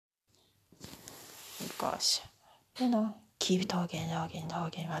gosh, keep talking,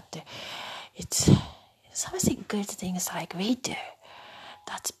 but it's something good things like we do.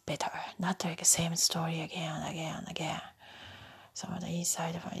 That's better, not like the same story again and again and again. Some of the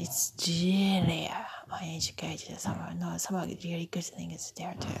inside of it's really uneducated. Some are really good things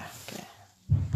there too. Okay.